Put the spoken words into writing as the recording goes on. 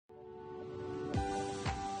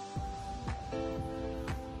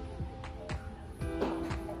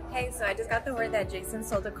Okay, so I just got the word that Jason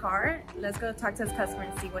sold a car. Let's go talk to his customer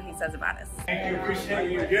and see what he says about us. Thank you,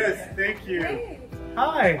 appreciate you. Yes, thank you. Hey,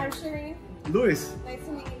 Hi. I'm Shereen. Louis. Nice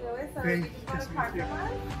to meet you, Louis. So Thank you bought a car from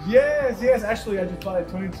us? Yes, actually I just bought a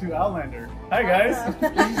 22 Outlander. Hi guys.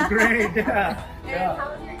 Awesome. This is great, yeah. And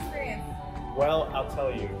how was your experience? Well, I'll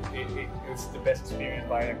tell you, it was the best experience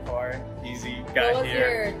buying a car. Easy, got What was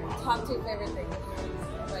here. your top 2 favorite things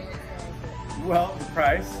about your experience? Well, the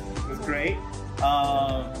price was great.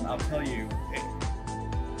 I'll tell you,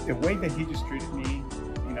 the way that he just treated me,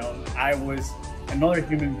 you know, I was another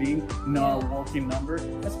human being, not a walking number.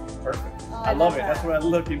 That's perfect. Oh, I love it. That's what I'm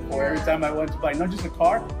looking for every time I want to buy, not just a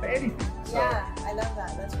car, but anything. So. Yeah, I love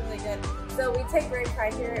that. That's really good. So we take great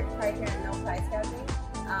pride here in no price gouging.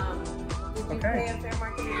 Did you pay a fair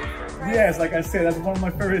market price? Yes, like I said, that's one of my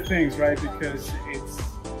favorite things, right? Because it's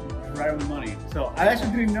right on the money. So I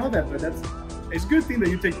actually didn't know that, but it's a good thing that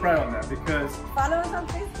you take pride on that because follow us on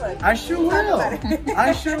Facebook. I sure will.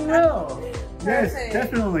 I sure will. Yes, Perfect.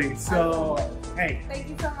 definitely. So hey, thank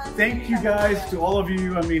you so much. Thank you guys to all of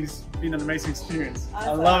you. I mean, it's been an amazing experience. Awesome.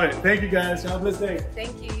 I love it. Thank you guys. Have a blessed day.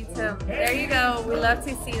 Thank you, you too. There you go. We love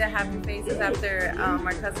to see the happy faces after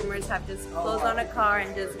our customers have just closed on a car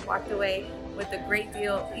and just walked away with a great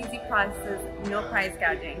deal, easy process, no price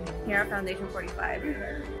gouging here at Foundation 45.